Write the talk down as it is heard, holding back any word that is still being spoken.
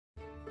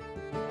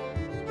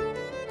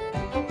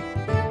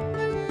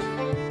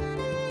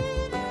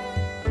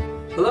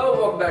Hello,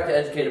 welcome back to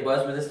Educated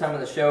Buzz. For this time on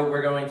the show,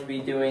 we're going to be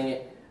doing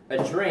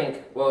a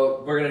drink.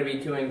 Well, we're going to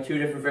be doing two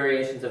different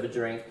variations of a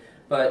drink,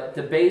 but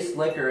the base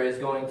liquor is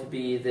going to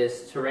be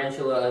this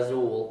Tarantula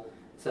Azul.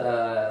 It's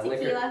a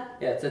liquor.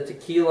 Yeah, it's a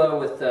tequila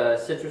with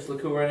citrus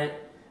liqueur in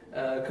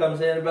it.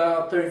 Comes in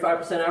about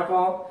 35%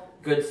 alcohol.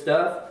 Good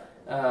stuff.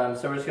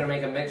 So we're just going to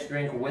make a mixed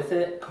drink with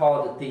it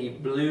called the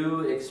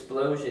Blue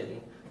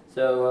Explosion.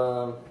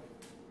 So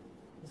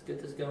let's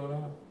get this going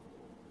on.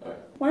 All right.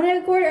 1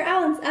 1/4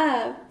 ounce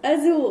of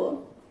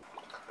Azul.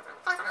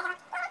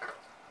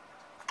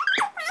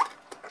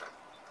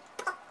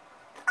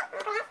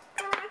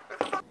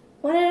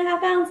 1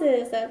 1/2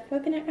 ounces of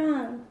coconut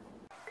rum.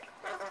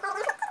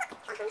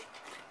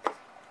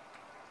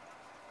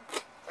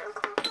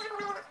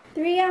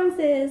 3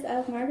 ounces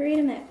of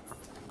margarita mix.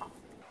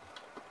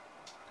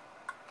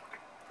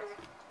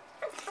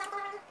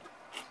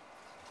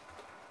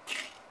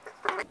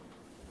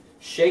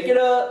 Shake it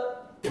up.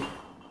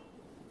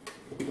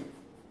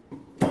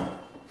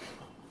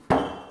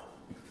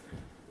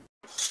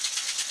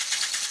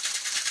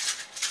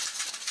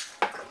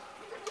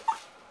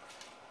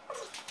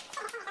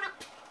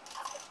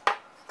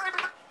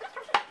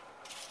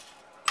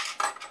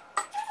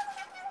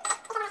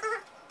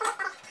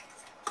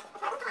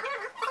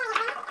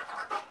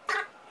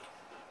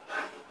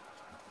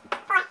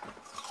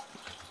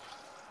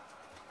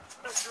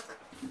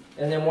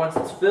 And then once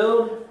it's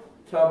filled,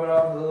 top it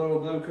off with a little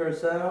blue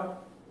curacao.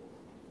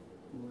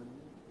 Ooh,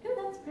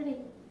 that's pretty.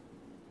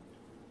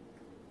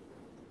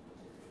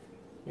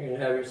 You're going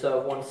to have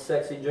yourself one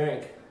sexy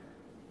drink.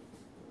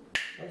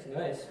 That's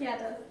nice. Yeah, it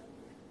does.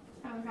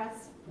 I'm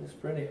impressed. Looks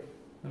pretty.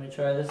 Let me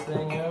try this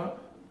thing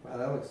out. Wow,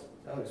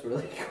 that looks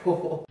really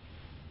cool.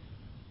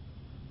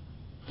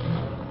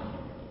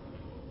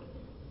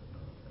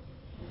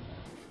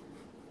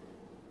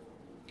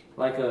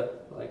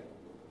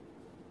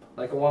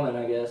 Like a woman,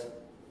 I guess.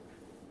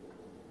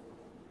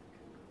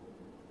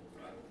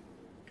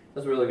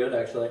 That's really good,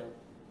 actually.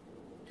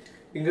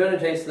 You can go ahead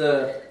and taste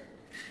the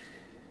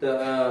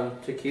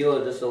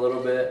tequila just a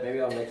little bit.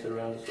 Maybe I'll mix it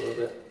around just a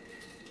little bit.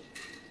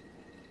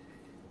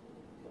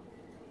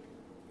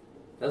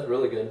 That's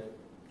really good.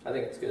 I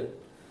think it's good.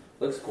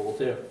 Looks cool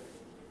too.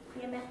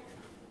 Yummy.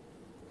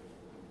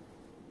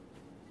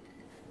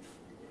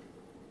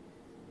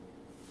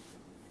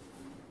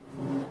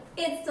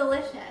 It's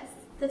delicious.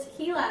 The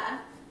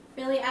tequila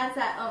really adds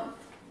that oomph.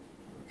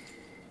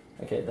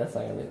 Okay, that's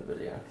not going to be the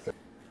video.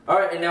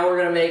 Alright, and now we're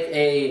going to make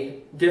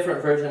a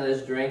different version of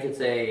this drink.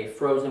 It's a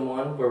frozen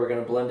one where we're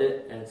going to blend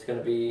it and it's going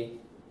to be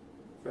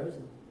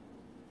frozen.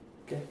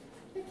 Okay.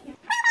 Thank you.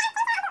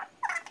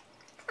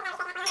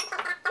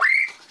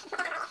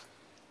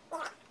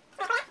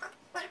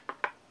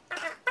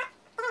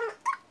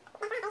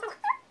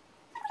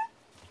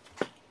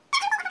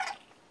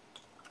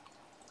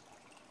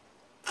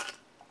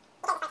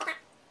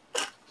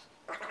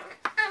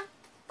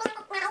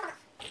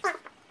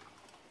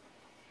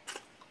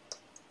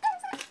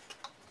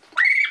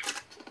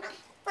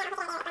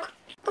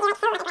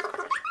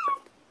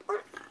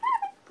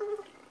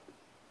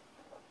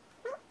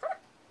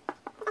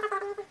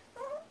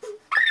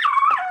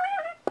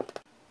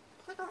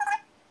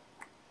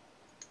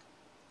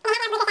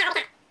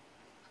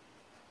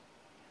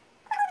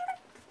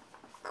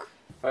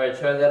 Alright,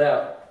 try that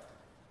out.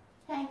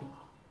 Okay.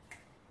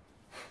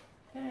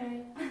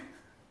 Okay.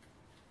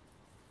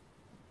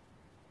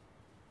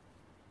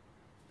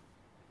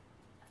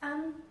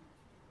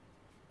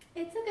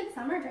 It's a good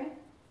summer drink.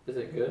 Is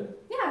it good?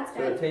 Yeah, it's So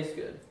good. it tastes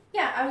good.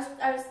 Yeah,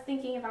 I was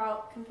thinking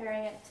about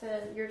comparing it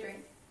to your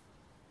drink.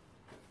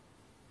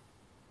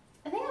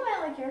 I think I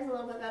might like yours a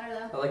little bit better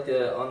though. I like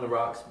the On the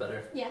Rocks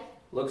better. Yeah.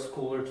 Looks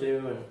cooler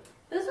too, and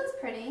This one's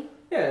pretty.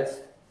 yeah, it's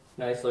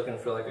nice looking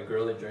for like a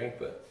girly drink,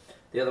 but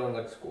the other one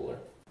looks cooler.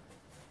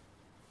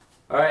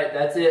 Alright,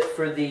 that's it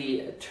for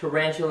the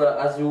Tarantula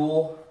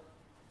Azul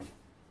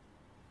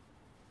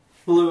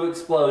Blue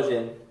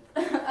Explosion.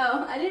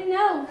 Oh, I didn't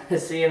know.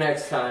 See you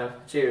next time.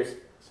 Cheers.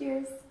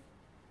 Cheers.